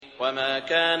وما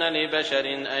كان لبشر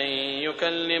أن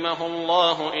يكلمه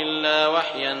الله إلا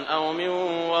وحيا أو من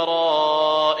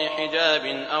وراء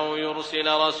حجاب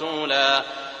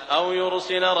أو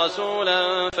يرسل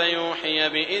رسولا فيوحي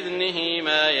بإذنه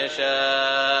ما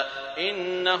يشاء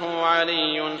إنه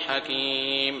علي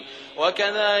حكيم.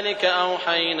 وكذلك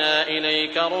أوحينا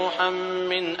إليك روحا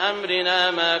من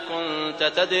أمرنا ما كنت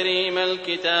تدري ما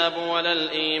الكتاب ولا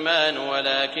الإيمان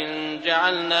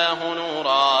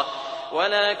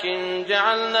ولكن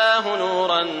جعلناه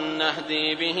نورا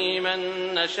نهدي به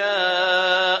من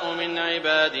نشاء من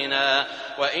عبادنا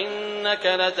وإنك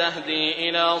لتهدي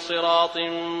إلى صراط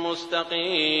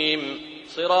مستقيم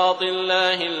صراط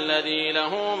الله الذي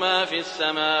له ما في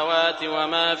السماوات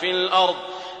وما في الأرض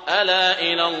ألا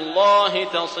إلى الله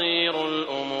تصير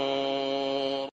الأمور.